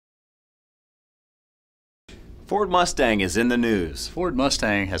Ford Mustang is in the news. Ford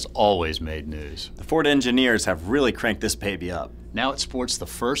Mustang has always made news. The Ford engineers have really cranked this baby up. Now it sports the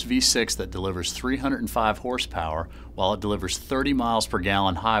first V6 that delivers 305 horsepower while it delivers 30 miles per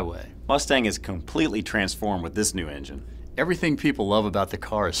gallon highway. Mustang is completely transformed with this new engine. Everything people love about the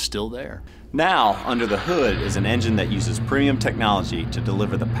car is still there. Now, under the hood is an engine that uses premium technology to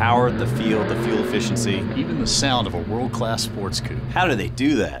deliver the power, the fuel efficiency, even the sound of a world-class sports coupe. How do they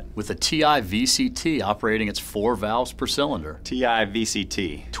do that? With a TiVCT operating its 4 valves per cylinder.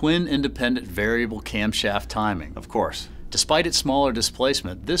 TiVCT. Twin independent variable camshaft timing. Of course. Despite its smaller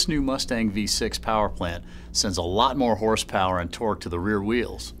displacement, this new Mustang V6 power plant sends a lot more horsepower and torque to the rear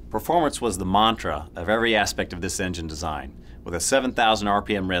wheels. Performance was the mantra of every aspect of this engine design, with a 7,000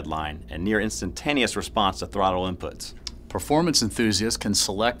 RPM redline and near instantaneous response to throttle inputs. Performance enthusiasts can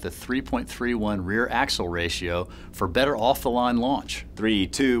select the 3.31 rear axle ratio for better off-the-line launch. 3,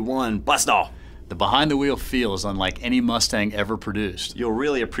 2, 1, blast off! The behind-the-wheel feel is unlike any Mustang ever produced. You'll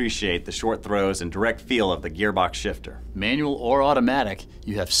really appreciate the short throws and direct feel of the gearbox shifter. Manual or automatic,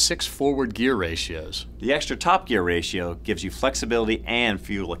 you have 6 forward gear ratios. The extra top gear ratio gives you flexibility and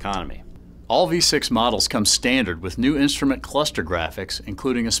fuel economy. All V6 models come standard with new instrument cluster graphics,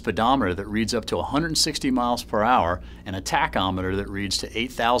 including a speedometer that reads up to 160 miles per hour and a tachometer that reads to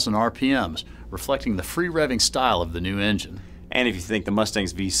 8,000 RPMs, reflecting the free-revving style of the new engine. And if you think the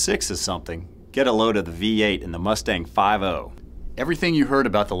Mustang's V6 is something, get a load of the V8 in the Mustang 5.0. Everything you heard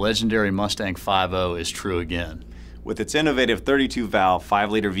about the legendary Mustang 5.0 is true again. With its innovative 32-valve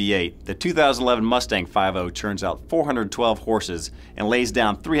 5-liter V8, the 2011 Mustang 5.0 churns out 412 horses and lays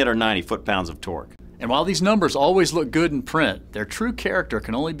down 390 foot-pounds of torque. And while these numbers always look good in print, their true character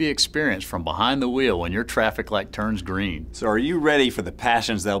can only be experienced from behind the wheel when your traffic light turns green. So are you ready for the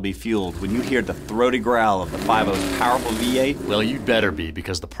passions that'll be fueled when you hear the throaty growl of the 5.0's powerful V8? Well, you'd better be,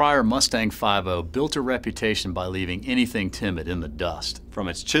 because the prior Mustang 5.0 built a reputation by leaving anything timid in the dust. From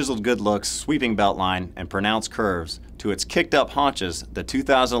its chiseled good looks, sweeping beltline, and pronounced curves, to its kicked-up haunches, the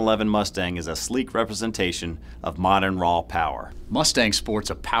 2011 Mustang is a sleek representation of modern raw power. Mustang sports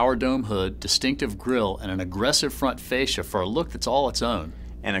a power dome hood, distinctive grille, and an aggressive front fascia for a look that's all its own.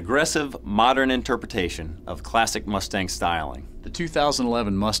 An aggressive, modern interpretation of classic Mustang styling. The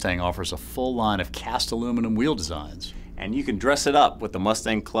 2011 Mustang offers a full line of cast aluminum wheel designs. And you can dress it up with the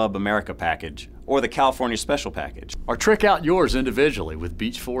Mustang Club America package or the California Special package. Or trick out yours individually with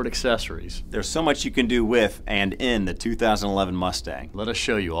Beach Ford accessories. There's so much you can do with and in the 2011 Mustang. Let us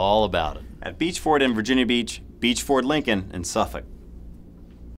show you all about it. At Beach Ford in Virginia Beach, Beach Ford Lincoln in Suffolk.